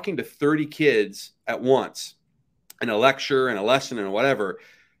of talking to 30 kids at once in a lecture and a lesson and whatever,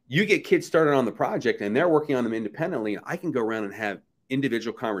 you get kids started on the project and they're working on them independently. I can go around and have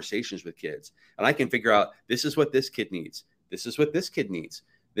individual conversations with kids. And I can figure out, this is what this kid needs. This is what this kid needs.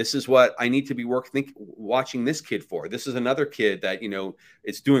 This is what I need to be watching this kid for. This is another kid that,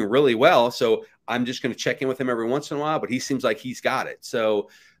 it's doing really well. So I'm just going to check in with him every once in a while, but he seems like he's got it. So,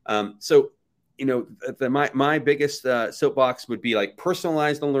 my biggest soapbox would be like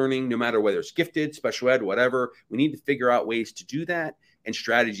personalize the learning, no matter whether it's gifted, special ed, whatever. We need to figure out ways to do that and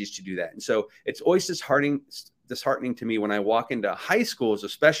strategies to do that. And so it's always disheartening to me when I walk into high schools,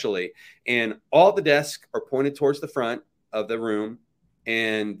 especially, and all the desks are pointed towards the front of the room,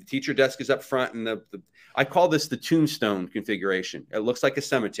 and the teacher desk is up front, and I call this the tombstone configuration. It looks like a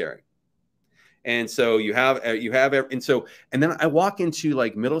cemetery. And so and then I walk into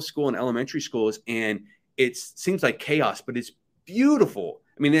like middle school and elementary schools, and it seems like chaos, but it's beautiful.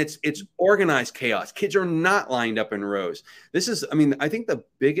 I mean, it's organized chaos. Kids are not lined up in rows. I think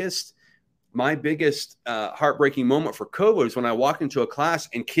my biggest heartbreaking moment for COVID was when I walked into a class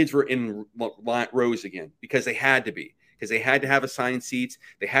and kids were in rows again, because they had to be. Because they had to have assigned seats.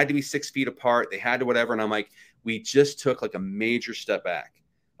 They had to be 6 feet apart. They had to whatever. And I'm like, we just took like a major step back.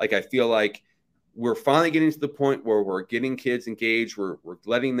 Like, I feel like we're finally getting to the point where we're getting kids engaged. We're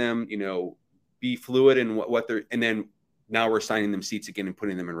letting them, be fluid in what they're, and then now we're assigning them seats again and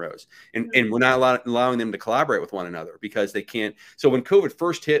putting them in rows. And we're not allowing them to collaborate with one another because they can't. So when COVID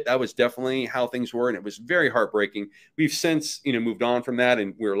first hit, that was definitely how things were. And it was very heartbreaking. We've since, moved on from that,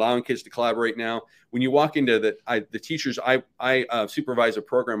 and we're allowing kids to collaborate now. When you walk into the teachers, I supervise a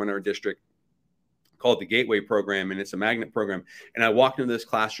program in our district called the Gateway Program, and it's a magnet program. And I walked into those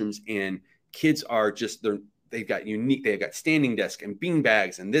classrooms, and kids are just, they've got standing desks and bean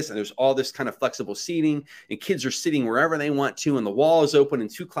bags and there's all this kind of flexible seating, and kids are sitting wherever they want to, and the wall is open, and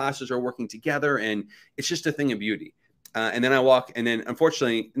 2 classes are working together, and it's just a thing of beauty. And then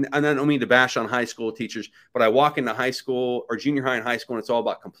unfortunately, and I don't mean to bash on high school teachers, but I walk into high school or junior high and high school, and it's all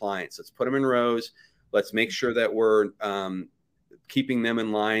about compliance. Let's put them in rows. Let's make sure that we're keeping them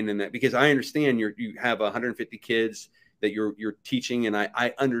in line, and that, because I understand you have 150 kids that you're teaching, and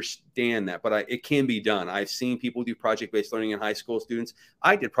I understand that, but it can be done. I've seen people do project-based learning in high school students.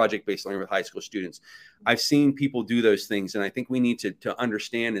 I did project-based learning with high school students. I've seen people do those things, and I think we need to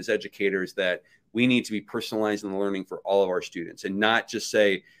understand as educators that we need to be personalizing the learning for all of our students, and not just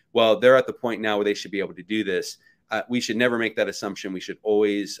say, well, they're at the point now where they should be able to do this. We should never make that assumption. We should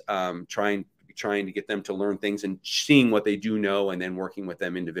always trying to get them to learn things and seeing what they do know, and then working with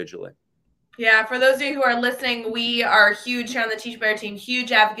them individually. Yeah, for those of you who are listening, we are huge here on the Teach Better team,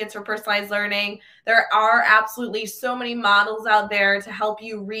 huge advocates for personalized learning. There are absolutely so many models out there to help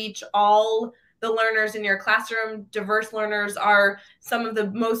you reach all the learners in your classroom. Diverse learners are some of the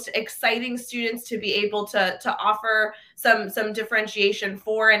most exciting students to be able to offer some differentiation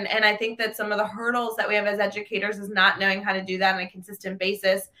for. And I think that some of the hurdles that we have as educators is not knowing how to do that on a consistent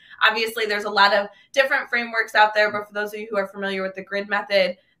basis. Obviously, there's a lot of different frameworks out there, but for those of you who are familiar with the grid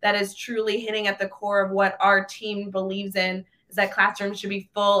method, that is truly hitting at the core of what our team believes in, is that classrooms should be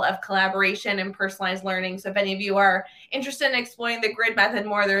full of collaboration and personalized learning. So if any of you are interested in exploring the grid method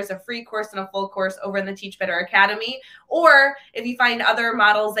more, there's a free course and a full course over in the Teach Better Academy. Or if you find other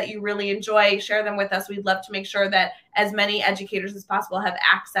models that you really enjoy, share them with us. We'd love to make sure that as many educators as possible have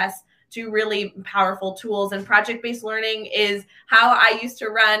access to really powerful tools. And project-based learning is how I used to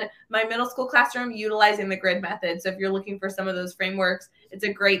run my middle school classroom utilizing the grid method. So if you're looking for some of those frameworks, it's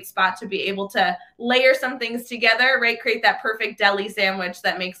a great spot to be able to layer some things together, right? Create that perfect deli sandwich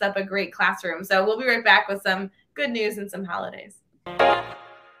that makes up a great classroom. So we'll be right back with some good news and some holidays.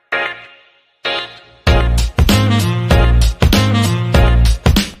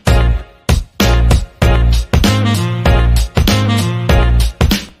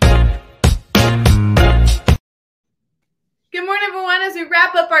 Good morning, everyone. As we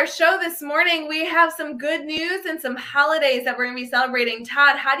wrap up our show this morning, we have some good news and some holidays that we're going to be celebrating.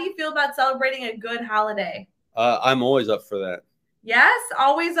 Todd, how do you feel about celebrating a good holiday? I'm always up for that. Yes,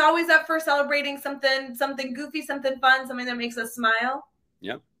 always up for celebrating something goofy, something fun, something that makes us smile.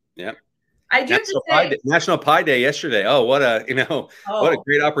 Yep. I do National Pie Day yesterday. Oh, what a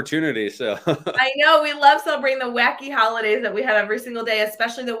great opportunity. So I know we love celebrating the wacky holidays that we have every single day,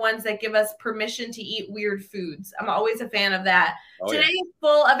 especially the ones that give us permission to eat weird foods. I'm always a fan of that. Today is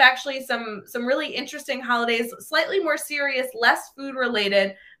full of actually some really interesting holidays, slightly more serious, less food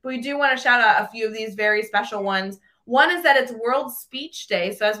related, but we do want to shout out a few of these very special ones. One is that it's World Speech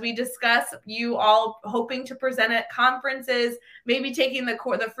Day. So as we discuss, you all hoping to present at conferences, maybe taking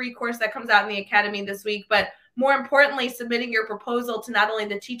the free course that comes out in the Academy this week, but more importantly, submitting your proposal to not only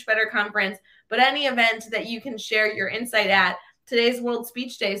the Teach Better conference, but any event that you can share your insight at. today's World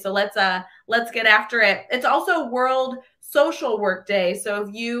Speech Day, so let's get after it. It's also World Social Work Day. So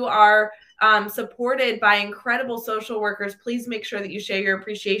if you are supported by incredible social workers, please make sure that you share your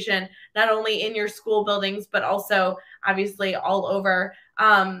appreciation not only in your school buildings, but also obviously all over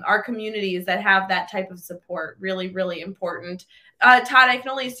our communities that have that type of support. Really, really important. Todd, I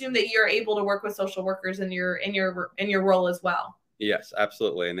can only assume that you're able to work with social workers in your role as well. Yes,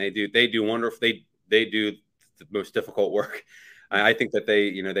 absolutely, and they do wonderful. They do the most difficult work. I think that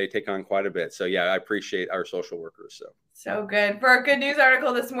they take on quite a bit. So yeah, I appreciate our social workers. So good. For our good news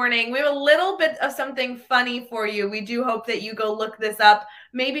article this morning, we have a little bit of something funny for you. We do hope that you go look this up,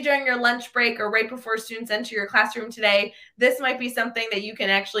 maybe during your lunch break or right before students enter your classroom today. This might be something that you can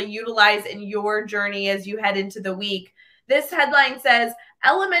actually utilize in your journey as you head into the week. This headline says,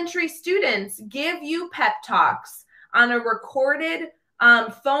 elementary students give you pep talks on a recorded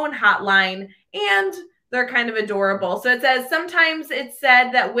phone hotline, and they're kind of adorable. So it says, sometimes it's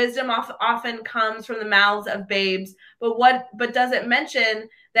said that wisdom often comes from the mouths of babes, but does it mention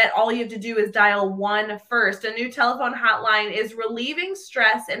that all you have to do is dial 1 first? A new telephone hotline is relieving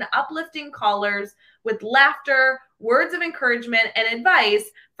stress and uplifting callers with laughter, words of encouragement, and advice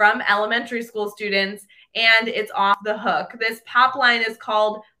from elementary school students, and it's off the hook. This pop line is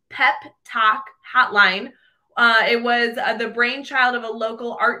called Pep Talk Hotline. It was the brainchild of a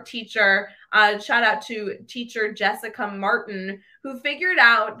local art teacher. Shout out to teacher Jessica Martin, who figured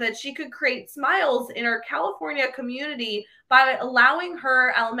out that she could create smiles in her California community by allowing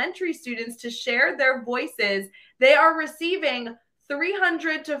her elementary students to share their voices. They are receiving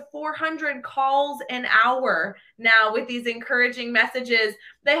 300 to 400 calls an hour now with these encouraging messages.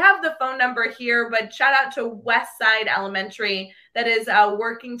 They have the phone number here, but shout out to Westside Elementary that is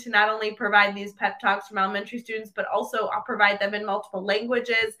working to not only provide these pep talks from elementary students, but also provide them in multiple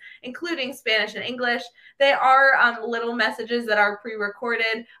languages, including Spanish and English. They are little messages that are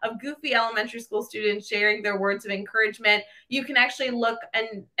pre-recorded of goofy elementary school students sharing their words of encouragement. You can actually look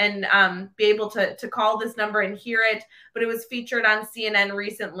and be able to call this number and hear it, but it was featured on CNN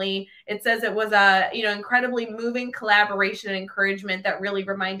recently. It says it was a incredibly moving collaboration and encouragement that really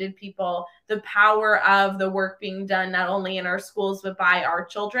reminded people the power of the work being done not only in our schools but by our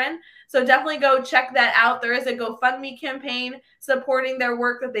children. So definitely go check that out. There is a GoFundMe campaign supporting their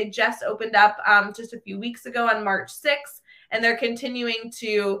work that they just opened up just a few weeks ago on March 6th, and they're continuing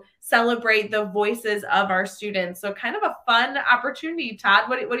to celebrate the voices of our students. So kind of a fun opportunity. Todd,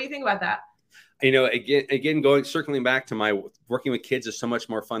 what do you think about that? Again, circling back to my working with kids is so much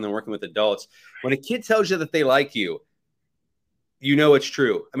more fun than working with adults. When a kid tells you that they like you, you know it's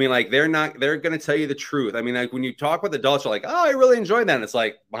true. I mean, like they're going to tell you the truth. I mean, like when you talk with adults, you're like, oh, I really enjoyed that. And it's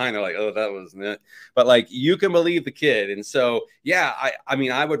like behind, they're like, oh, that wasn't it. But like you can believe the kid. And so, yeah, I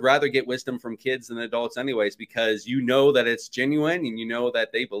mean, I would rather get wisdom from kids than adults anyways, because you know that it's genuine and you know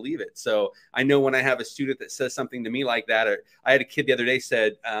that they believe it. So I know when I have a student that says something to me like that, or I had a kid the other day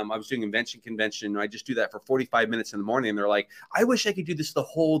said, I was doing invention convention. I just do that for 45 minutes in the morning. And they're like, I wish I could do this the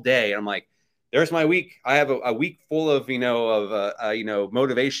whole day. And I'm like, there's my week. I have a week full of,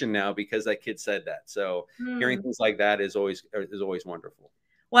 motivation now because that kid said that. So hearing things like that is always wonderful.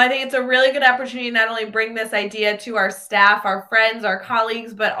 Well, I think it's a really good opportunity to not only bring this idea to our staff, our friends, our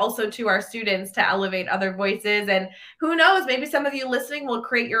colleagues, but also to our students to elevate other voices. And who knows, maybe some of you listening will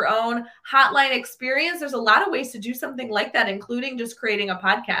create your own hotline experience. There's a lot of ways to do something like that, including just creating a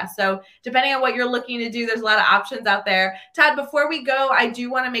podcast. So depending on what you're looking to do, there's a lot of options out there. Todd, before we go, I do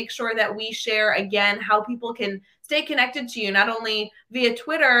want to make sure that we share again how people can stay connected to you, not only via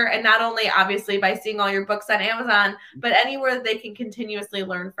Twitter and not only obviously by seeing all your books on Amazon, but anywhere that they can continuously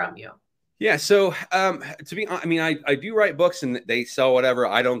learn from you. Yeah. So to be honest, I mean, I do write books and they sell whatever.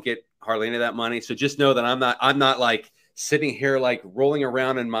 I don't get hardly any of that money. So just know that I'm not like sitting here like rolling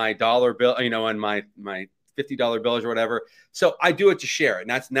around in my dollar bill, in my $50 bills or whatever. So I do it to share it.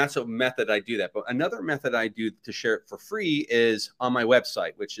 And that's a method I do that. But another method I do to share it for free is on my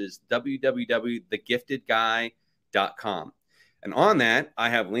website, which is www.thegiftedguy.com. And on that, I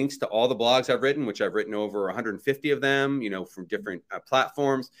have links to all the blogs I've written, which I've written over 150 of them, from different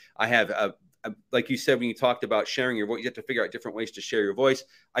platforms. I have, like you said, when you talked about sharing your voice, you have to figure out different ways to share your voice.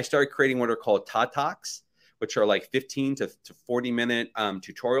 I started creating what are called Todd Talks, which are like 15 to 40-minute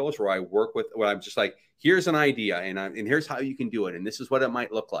tutorials where I work with, where I'm just like, here's an idea and here's how you can do it. And this is what it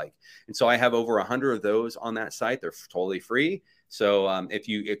might look like. And so I have over 100 of those on that site. They're totally free. So if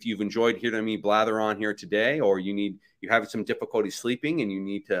you've enjoyed hearing me blather on here today, or you have some difficulty sleeping and you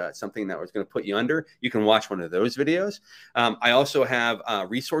need something that was going to put you under, you can watch one of those videos. I also have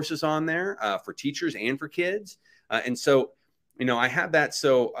resources on there for teachers and for kids. And so, I have that.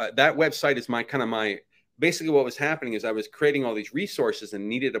 So that website is my basically what was happening is I was creating all these resources and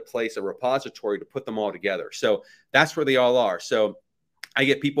needed a place, a repository to put them all together. So that's where they all are. So I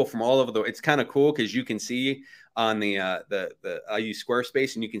get people from all over it's kind of cool because you can see on the I use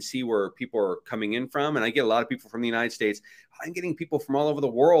Squarespace, and you can see where people are coming in from. And I get a lot of people from the United States. I'm getting people from all over the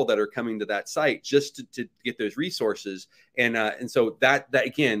world that are coming to that site just to get those resources. And so that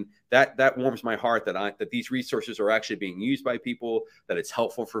again, that warms my heart that these resources are actually being used by people, that it's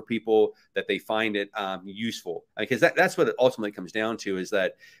helpful for people, that they find it useful. Because that's what it ultimately comes down to, is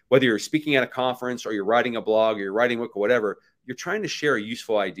that whether you're speaking at a conference or you're writing a blog or you're writing a book or whatever, you're trying to share a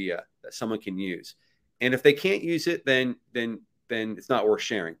useful idea that someone can use. And if they can't use it, then it's not worth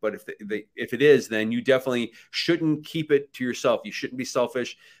sharing. But if it is, then you definitely shouldn't keep it to yourself. You shouldn't be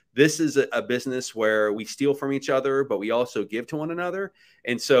selfish. This is a business where we steal from each other, but we also give to one another.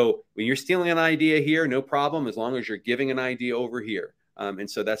 And so when you're stealing an idea here, no problem, as long as you're giving an idea over here. And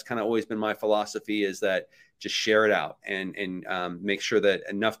so that's kind of always been my philosophy, is that just share it out and make sure that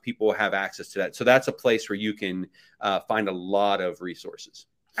enough people have access to that. So that's a place where you can find a lot of resources.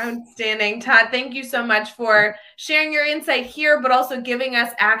 Outstanding. Todd, thank you so much for sharing your insight here, but also giving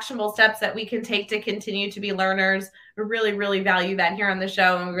us actionable steps that we can take to continue to be learners. We really, really value that here on the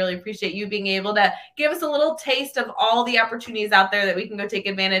show, and we really appreciate you being able to give us a little taste of all the opportunities out there that we can go take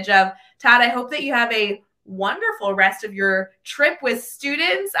advantage of. Todd, I hope that you have a wonderful rest of your trip with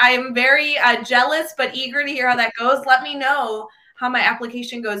students. I am very jealous, but eager to hear how that goes. Let me know how my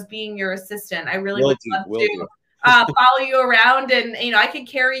application goes being your assistant. I really would love to follow you around, and I could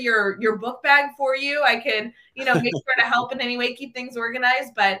carry your book bag for you. I could make sure to help in any way, keep things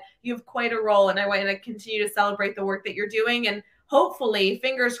organized. But you have quite a role, and I want to continue to celebrate the work that you're doing. And hopefully,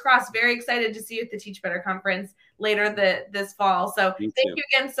 fingers crossed, very excited to see you at the Teach Better conference later this fall. So thank you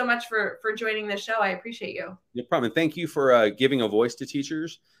again so much for joining the show. I appreciate you. No problem. And thank you for giving a voice to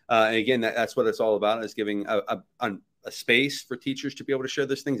teachers. And again, that's what it's all about, is giving a space for teachers to be able to share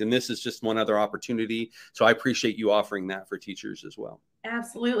those things. And this is just one other opportunity. So I appreciate you offering that for teachers as well.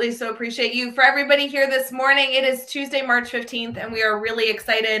 Absolutely. So appreciate you. For everybody here this morning, it is Tuesday, March 15th, and we are really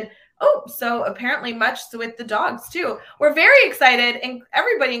excited. Oh, so apparently much with the dogs too. We're very excited, and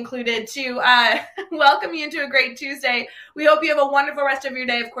everybody included, to welcome you into a great Tuesday. We hope you have a wonderful rest of your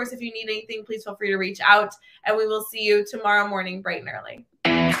day. Of course, if you need anything, please feel free to reach out, and we will see you tomorrow morning bright and early.